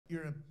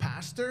You're a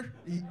pastor?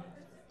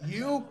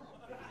 You?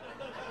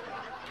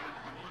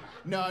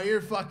 No,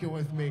 you're fucking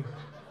with me.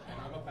 And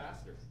I'm a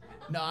pastor.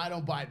 No, I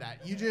don't buy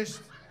that. You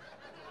just...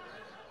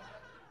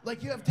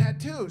 Like, you have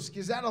tattoos.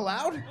 Is that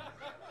allowed?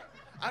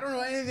 I don't know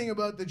anything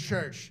about the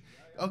church.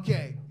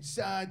 Okay,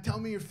 so, tell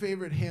me your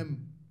favorite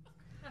hymn.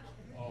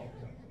 Oh.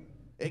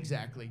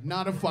 Exactly.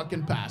 Not a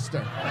fucking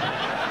pastor.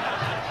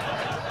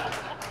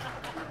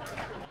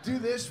 Do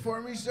this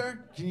for me, sir.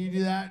 Can you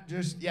do that?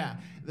 Just, yeah.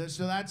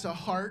 So that's a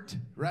heart,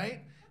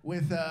 right?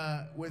 With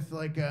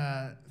like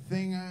a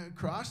thing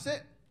across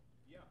it?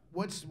 Yeah.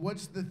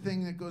 What's the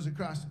thing that goes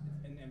across?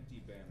 An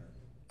empty banner.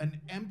 An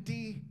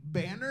empty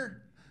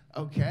banner?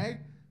 Okay.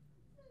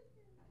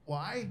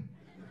 Why?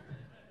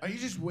 Are you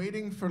just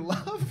waiting for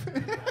love?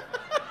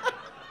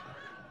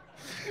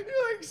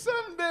 You're like,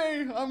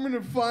 someday I'm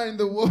gonna find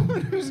the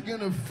woman who's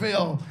gonna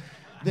fill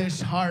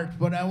this heart,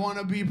 but I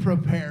wanna be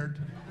prepared.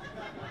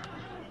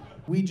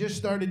 We just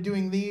started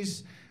doing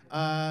these.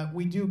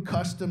 We do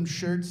custom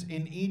shirts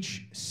in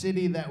each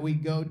city that we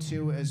go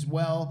to as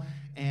well.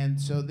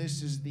 And so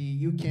this is the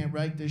You Can't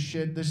Write This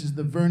Shit. This is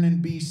the Vernon,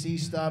 BC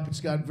stop.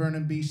 It's got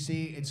Vernon,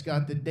 BC. It's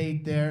got the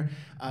date there.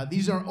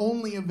 These are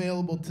only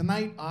available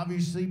tonight,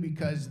 obviously,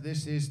 because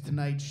this is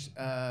tonight's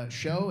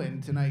show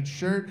and tonight's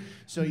shirt.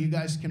 So you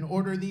guys can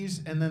order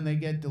these, and then they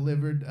get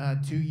delivered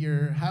to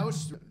your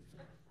house.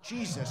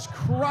 Jesus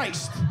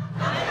Christ.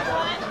 I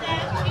want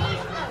that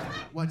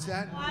t-shirt. What's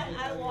that?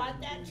 I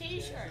want that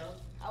t-shirt.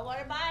 I want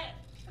to buy it.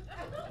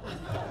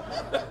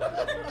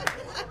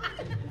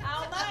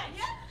 How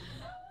much?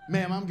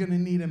 Ma'am, I'm gonna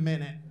need a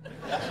minute.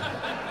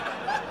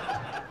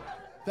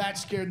 That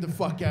scared the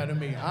fuck out of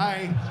me.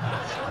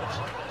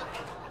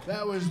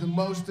 That was the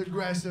most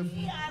aggressive.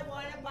 I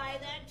want to buy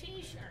that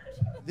t-shirt.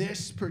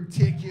 This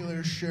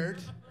particular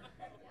shirt.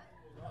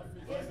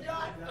 It's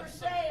not for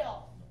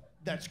sale.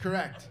 That's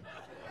correct.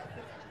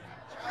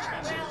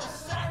 Well,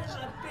 son of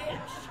a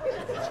bitch.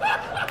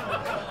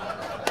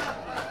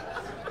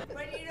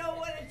 But you know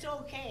what? It's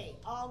okay.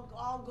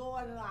 I'll go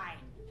online.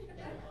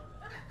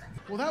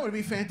 Well, that would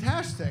be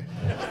fantastic.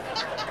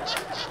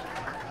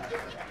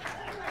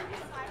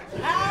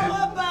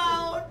 How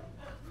about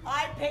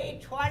I pay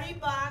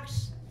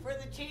 $20 for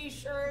the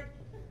t-shirt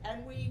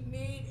and we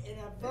meet in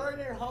a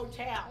Vernon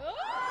hotel?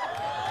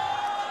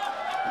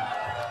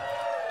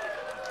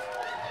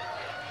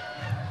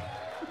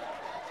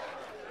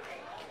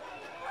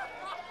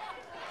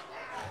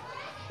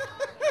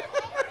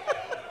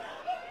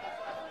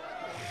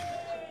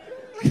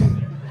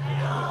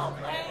 I'll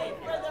pay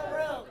for the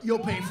room. You'll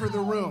pay for the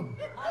room.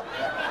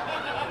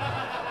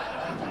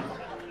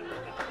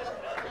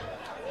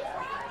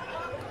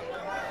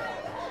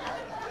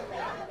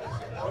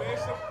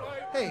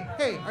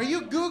 Hey, are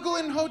you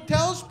Googling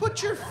hotels?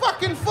 Put your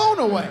fucking phone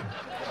away.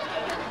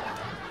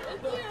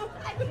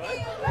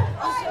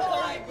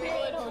 I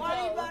paid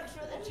 $20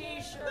 for the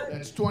t-shirt.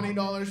 That's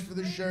 $20 for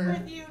the shirt.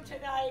 With you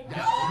tonight.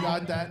 Yeah, you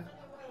got that?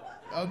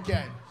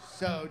 Okay,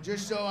 so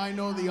just so I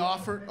know the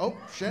offer. Oh,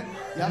 shit.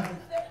 Yeah.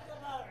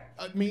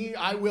 Me,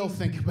 I will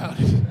think about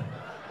it.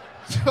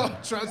 So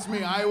trust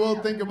me, I will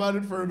think about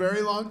it for a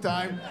very long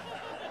time.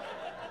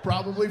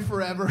 Probably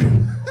forever.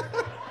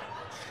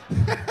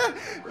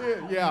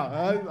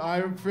 Yeah,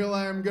 I feel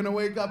I'm gonna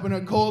wake up in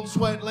a cold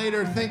sweat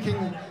later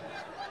thinking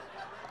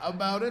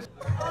about it.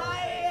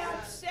 I am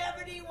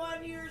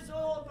 71 years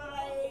old, but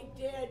I ain't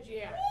dead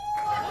yet.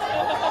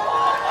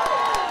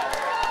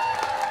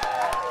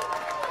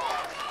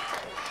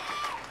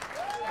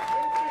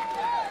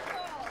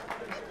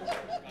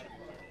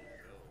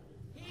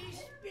 He's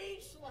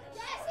speechless.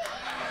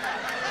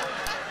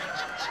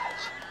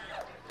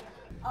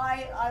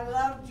 I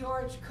love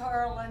George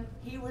Carlin.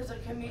 He was a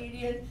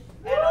comedian,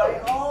 and I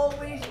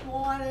always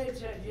wanted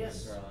to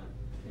just...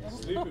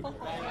 Sleeping. I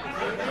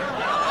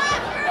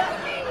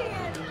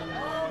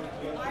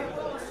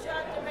will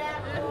shut the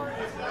back door.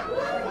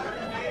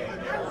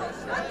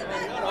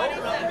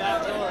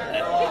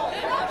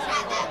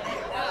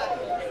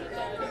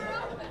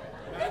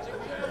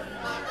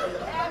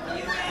 Have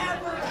you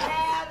ever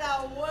had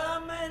a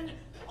woman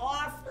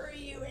offer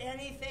you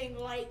anything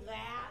like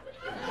that?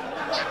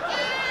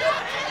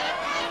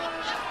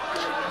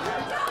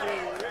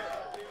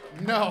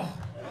 No.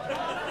 I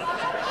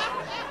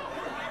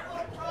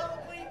will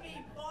probably be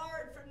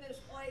barred from this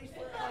place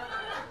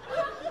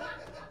forever.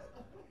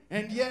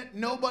 And yet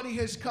nobody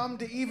has come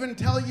to even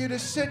tell you to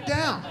sit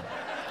down.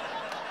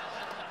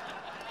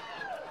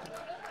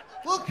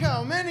 Look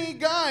how many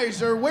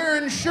guys are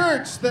wearing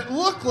shirts that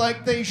look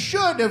like they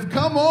should have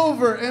come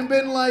over and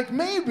been like,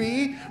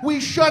 maybe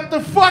we shut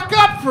the fuck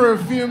up for a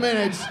few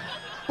minutes.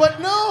 But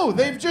no,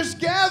 they've just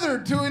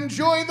gathered to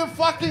enjoy the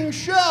fucking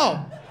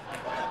show.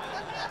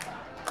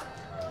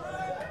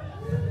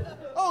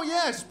 Oh,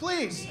 yes,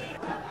 please.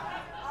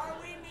 Are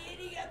we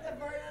meeting at the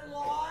Vernon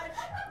Lodge?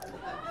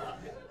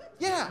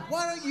 Yeah,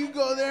 why don't you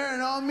go there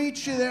and I'll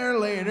meet you there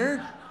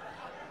later.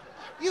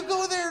 You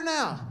go there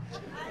now. I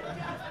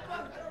just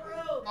booked a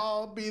room.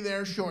 I'll be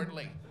there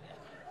shortly.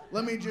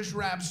 Let me just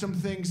wrap some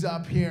things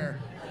up here.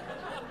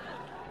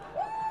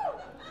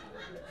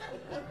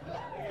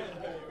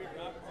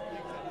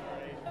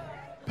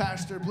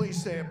 Pastor, please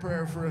say a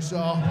prayer for us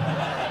all.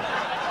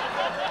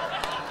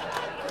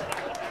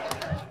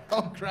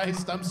 Oh,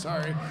 Christ, I'm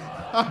sorry.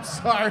 I'm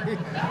sorry.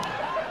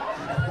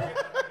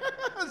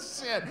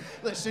 Shit.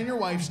 Listen, your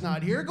wife's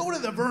not here. Go to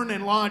the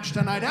Vernon Lodge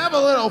tonight. Have a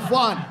little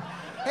fun.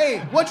 Hey,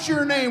 what's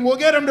your name? We'll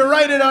get him to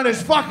write it on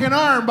his fucking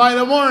arm by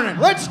the morning.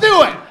 Let's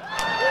do it.